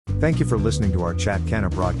Thank you for listening to our Chat Canna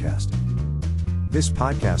broadcast. This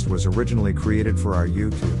podcast was originally created for our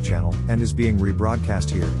YouTube channel and is being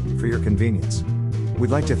rebroadcast here for your convenience.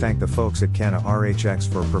 We'd like to thank the folks at Canna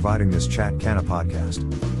RHX for providing this Chat Canna podcast.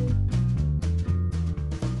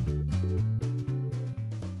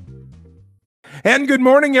 And good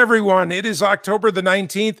morning, everyone. It is October the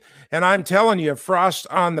 19th, and I'm telling you, frost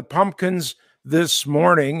on the pumpkins this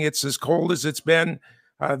morning. It's as cold as it's been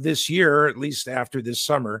this year, at least after this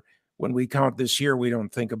summer. When we count this year, we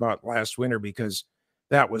don't think about last winter because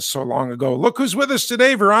that was so long ago. Look who's with us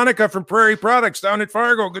today, Veronica from Prairie Products down at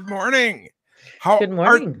Fargo. Good morning. Good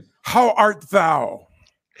morning. How art thou?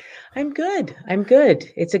 I'm good.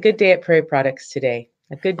 It's a good day at Prairie Products today.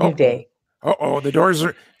 A good new day.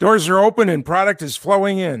 The doors are open and product is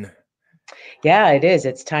flowing in. Yeah, it is.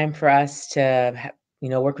 It's time for us to,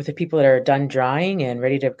 work with the people that are done drying and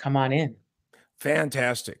ready to come on in.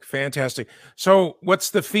 Fantastic. So what's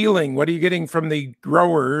the feeling? What are you getting from the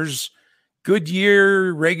growers? Good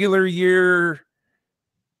year, regular year?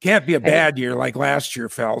 Can't be a bad year like last year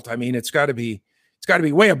felt. I mean, it's got to be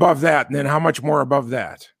way above that. And then how much more above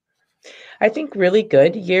that? I think really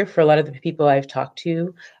good year for a lot of the people I've talked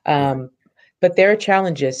to. But there are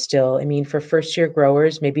challenges still. I mean, for first year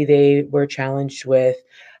growers, maybe they were challenged with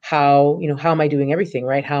how am I doing everything,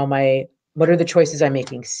 right? What are the choices I'm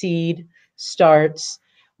making? Seed, starts,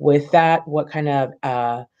 with that, what kind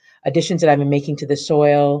of additions that I've been making to the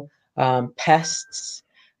soil, pests,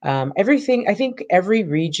 everything. I think every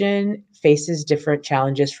region faces different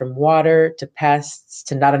challenges, from water to pests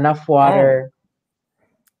to not enough water.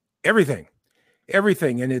 Everything.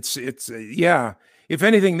 And it's yeah. If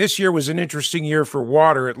anything, this year was an interesting year for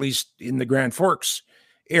water, at least in the Grand Forks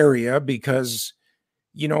area, because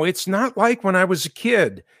it's not like when I was a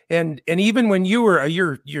kid, and even when you were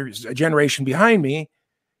you're a generation behind me,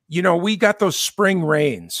 we got those spring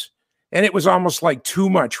rains, and it was almost like too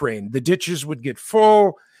much rain. The ditches would get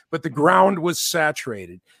full, but the ground was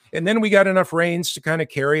saturated. And then we got enough rains to kind of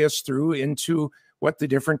carry us through into what the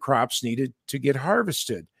different crops needed to get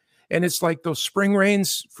harvested. And it's like those spring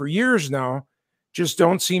rains for years now just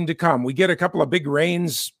don't seem to come. We get a couple of big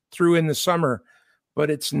rains through in the summer,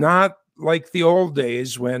 but it's not like the old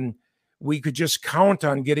days when we could just count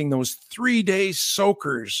on getting those 3-day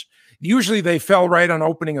soakers. Usually they fell right on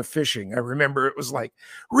opening of fishing. I remember it was like,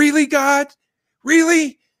 really, God?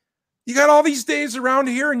 Really? You got all these days around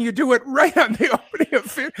here and you do it right on the opening of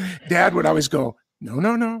fish? Dad would always go,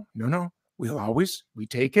 no. We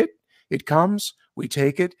take it. It comes. We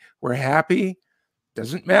take it. We're happy.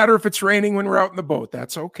 Doesn't matter if it's raining when we're out in the boat.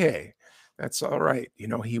 That's okay. That's all right.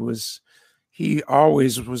 He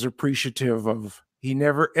always was appreciative of, he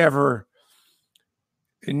never ever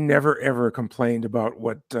complained about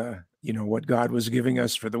what God was giving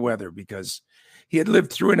us for the weather, because he had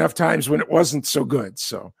lived through enough times when it wasn't so good.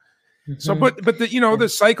 But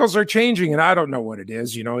the cycles are changing, and I don't know what it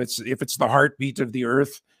is. If it's the heartbeat of the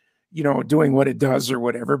earth, doing what it does or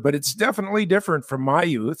whatever, but it's definitely different from my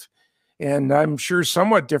youth. And I'm sure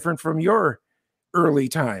somewhat different from your early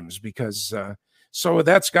times, because so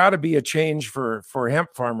that's got to be a change for hemp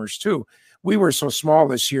farmers too. We were so small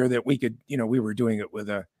this year that we could, we were doing it with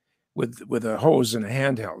a hose and a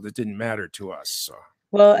handheld. It didn't matter to us. So.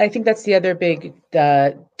 Well, I think that's the other big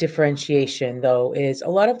differentiation, though, is a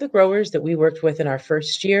lot of the growers that we worked with in our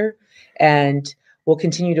first year and will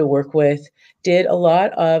continue to work with did a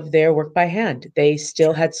lot of their work by hand. They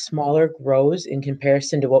still had smaller grows in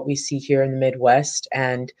comparison to what we see here in the Midwest.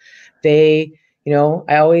 And they,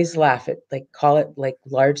 I always laugh at, call it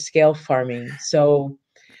large scale farming. So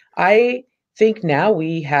I think now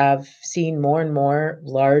we have seen more and more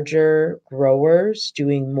larger growers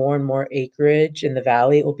doing more and more acreage in the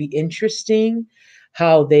valley. It will be interesting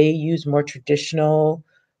how they use more traditional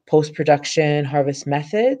post-production harvest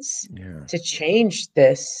methods to change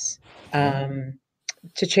this, to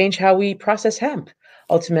change how we process hemp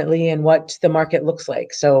ultimately and what the market looks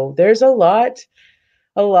like. So there's a lot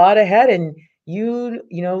ahead. And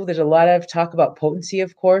there's a lot of talk about potency,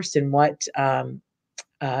 of course, and what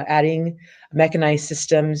adding mechanized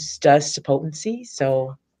systems does to potency.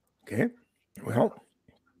 So, okay, well,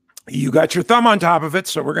 you got your thumb on top of it,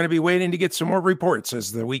 so we're going to be waiting to get some more reports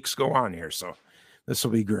as the weeks go on here. So this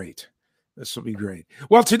will be great.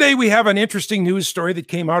 Well, today we have an interesting news story that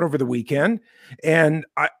came out over the weekend, and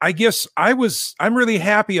I guess I'm really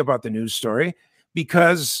happy about the news story,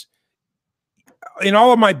 because in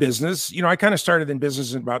all of my business, I kind of started in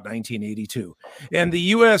business in about 1982, and the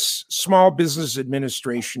U.S. Small Business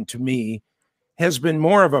Administration, to me, has been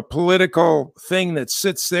more of a political thing that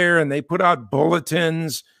sits there and they put out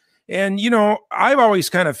bulletins And, you know, I've always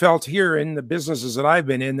kind of felt here in the businesses that I've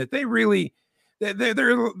been in that they really,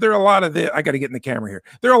 they're a lot of this. I got to get in the camera here.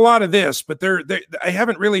 They're a lot of this, but I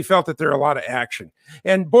haven't really felt that they're a lot of action.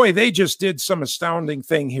 And boy, they just did some astounding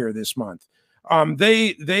thing here this month.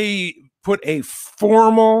 They put a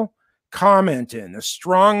formal comment in, a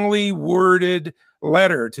strongly worded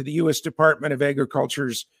letter to the U.S. Department of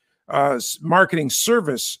Agriculture's Marketing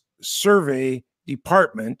Service Survey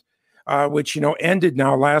Department, which, you know, ended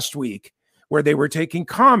now last week, where they were taking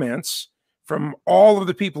comments from all of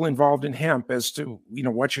the people involved in hemp as to, you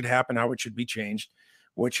know, what should happen, how it should be changed,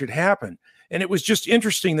 what should happen. And it was just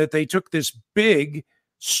interesting that they took this big,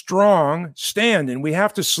 strong stand, and we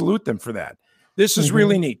have to salute them for that. This is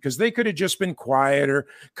really neat, because they could have just been quiet or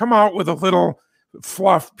come out with a little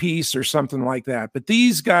fluff piece or something like that. But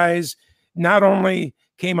these guys not only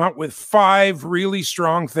came out with 5 really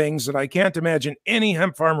strong things that I can't imagine any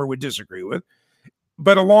hemp farmer would disagree with,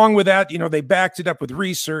 but along with that, you know, they backed it up with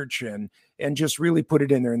research and just really put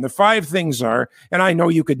it in there. And the 5 things are, and I know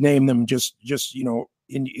you could name them just you know,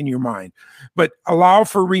 in your mind, but allow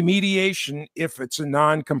for remediation if it's a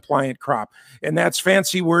non-compliant crop. And that's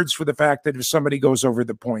fancy words for the fact that if somebody goes over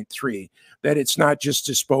the 0.3, that it's not just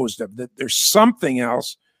disposed of, that there's something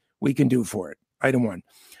else we can do for it. Item 1.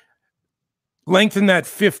 Lengthen that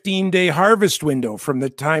 15-day harvest window from the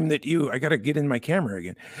time that I got to get in my camera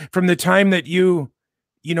again, from the time that you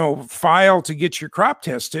know, file to get your crop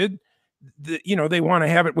tested. You know, they want to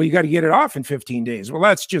have it, well, you got to get it off in 15 days. Well,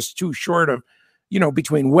 that's just too short of, you know,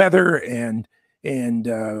 between weather and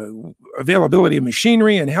availability of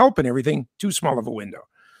machinery and help and everything, too small of a window.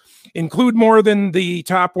 Include more than the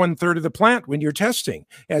top 1/3 of the plant when you're testing.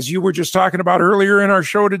 As you were just talking about earlier in our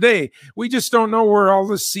show today, we just don't know where all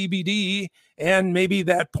the CBD and maybe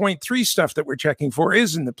that 0.3 stuff that we're checking for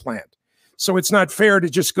is in the plant. So it's not fair to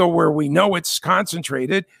just go where we know it's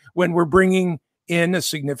concentrated when we're bringing in a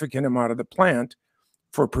significant amount of the plant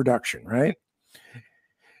for production, right?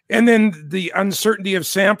 And then the uncertainty of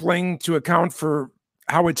sampling to account for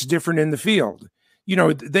how it's different in the field. You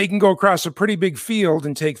know, they can go across a pretty big field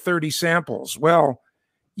and take 30 samples. Well,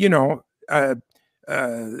 you know,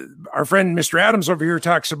 our friend Mr. Adams over here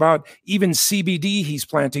talks about even CBD, he's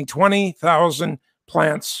planting 20,000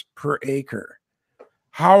 plants per acre.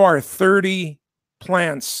 How are 30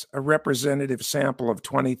 plants a representative sample of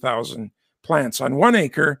 20,000 plants on 1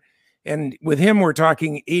 acre? And with him, we're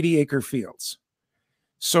talking 80-acre fields.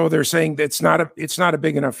 So they're saying that it's not a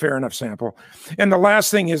big enough, fair enough sample. And the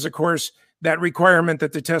last thing is, of course, that requirement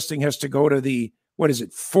that the testing has to go to the,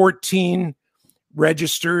 14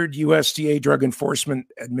 registered USDA Drug Enforcement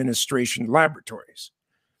Administration laboratories.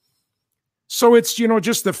 So it's, you know,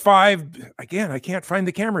 just the 5, again, I can't find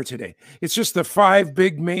the camera today. It's just the 5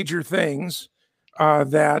 big major things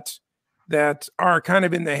that are kind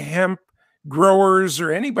of in the hemp growers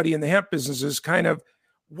or anybody in the hemp business is kind of,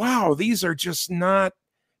 wow, these are just not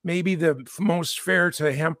maybe the most fair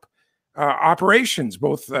to hemp operations,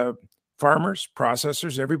 both farmers,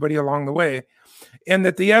 processors, everybody along the way. And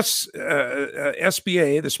that the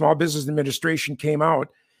SBA, the Small Business Administration, came out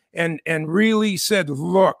and really said,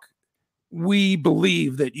 look, we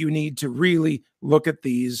believe that you need to really look at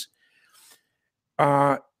these,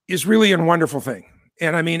 is really a wonderful thing.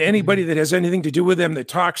 And I mean, anybody that has anything to do with them, that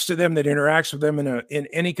talks to them, that interacts with them in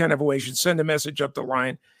any kind of a way, should send a message up the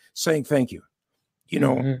line saying thank you. You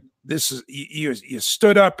know, this is, you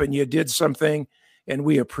stood up and you did something, and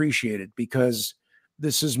we appreciate it, because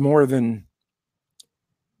this is more than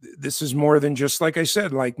just, like I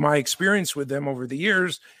said, like my experience with them over the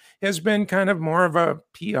years has been kind of more of a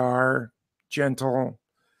PR, gentle,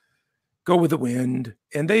 go with the wind.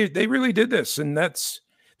 And they really did this. And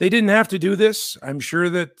they didn't have to do this. I'm sure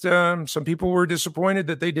that some people were disappointed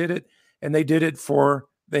that they did it, and they did it for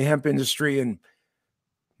the hemp industry. And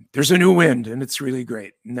there's a new wind, and it's really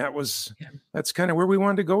great. And that's kind of where we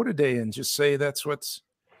wanted to go today, and just say that's what's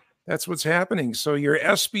happening. So your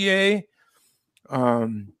SBA,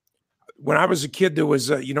 when I was a kid, there was,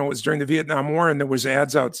 it was during the Vietnam War, and there was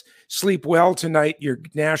ads out, sleep well tonight, your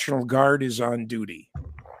National Guard is on duty.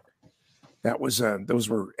 That was, those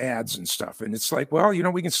were ads and stuff. And it's like, well,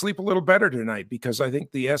 we can sleep a little better tonight, because I think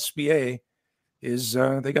the SBA is,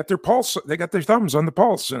 they got their pulse, they got their thumbs on the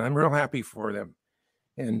pulse, and I'm real happy for them.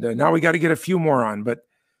 And now we got to get a few more on, but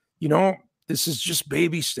this is just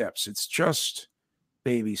baby steps. It's just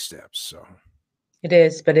baby steps. So it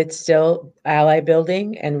is, but it's still ally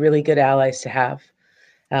building and really good allies to have.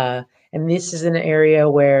 And this is an area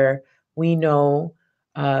where we know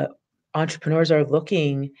entrepreneurs are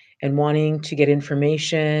looking and wanting to get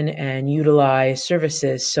information and utilize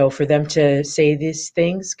services. So for them to say these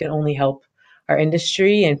things can only help our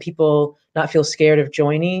industry and people not feel scared of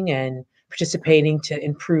joining and participating to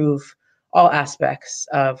improve all aspects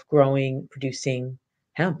of growing, producing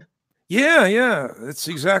hemp. Yeah, that's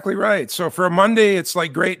exactly right. So for a Monday, it's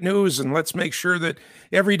like great news, and let's make sure that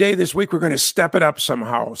every day this week we're going to step it up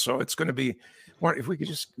somehow. So it's going to be, if we could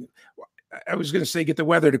just, I was going to say get the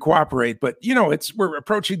weather to cooperate, but we're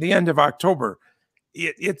approaching the end of October.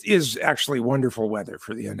 It is actually wonderful weather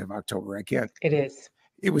for the end of October. It is.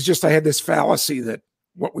 It was just, I had this fallacy that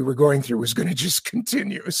what we were going through was going to just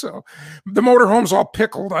continue. So the motorhome's all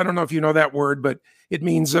pickled. I don't know if you know that word, but it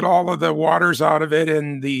means that all of the water's out of it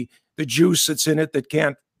and the juice that's in it that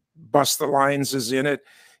can't bust the lines is in it.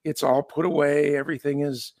 It's all put away.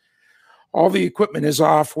 All the equipment is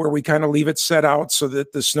off where we kind of leave it set out so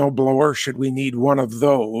that the snow blower, should we need one of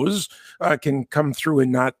those, can come through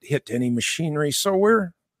and not hit any machinery. So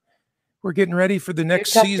we're getting ready for the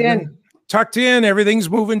next season. Tucked in. Everything's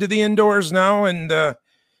moving to the indoors now, and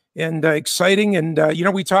exciting. And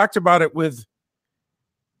we talked about it with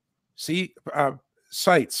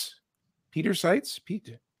Seitz, Peter Seitz,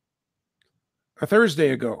 a Thursday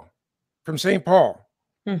ago from St. Paul,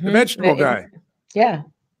 the vegetable guy. Yeah.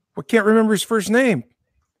 I can't remember his first name.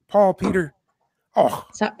 Peter. Oh,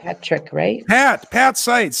 it's not Patrick, right? Pat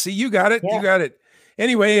Seitz. See, you got it. Yeah. You got it.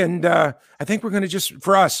 Anyway, and I think we're going to just,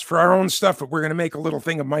 for our own stuff, we're going to make a little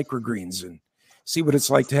thing of microgreens and see what it's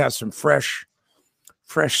like to have some fresh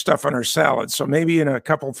stuff on our salad. So maybe in a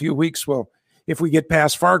few weeks, if we get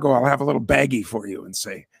past Fargo, I'll have a little baggie for you and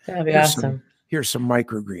say, that'd be awesome. Here's some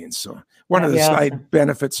microgreens. So one of the side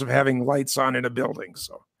benefits of having lights on in a building.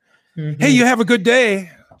 So, hey, you have a good day.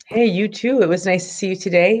 Hey, you too. It was nice to see you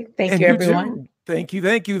today. Thank you, everyone. Too. Thank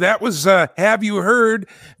you. That was Have You Heard,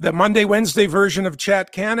 the Monday, Wednesday version of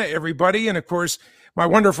Chat Canna, everybody. And of course, my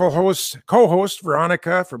wonderful co-host,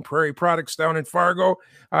 Veronica from Prairie Products down in Fargo.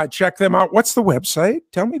 Check them out. What's the website?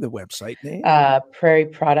 Tell me the website name.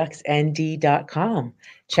 prairieproductsnd.com.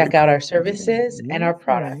 Check out our services and our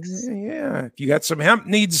products. Yeah. If you got some hemp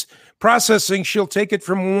needs processing, she'll take it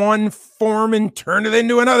from one form and turn it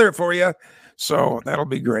into another for you. So that'll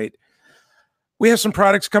be great. We have some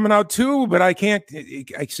products coming out too, but I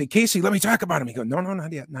say, Casey, let me talk about them. He goes, no,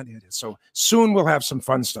 not yet. So soon we'll have some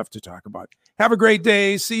fun stuff to talk about. Have a great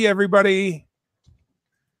day. See you, everybody.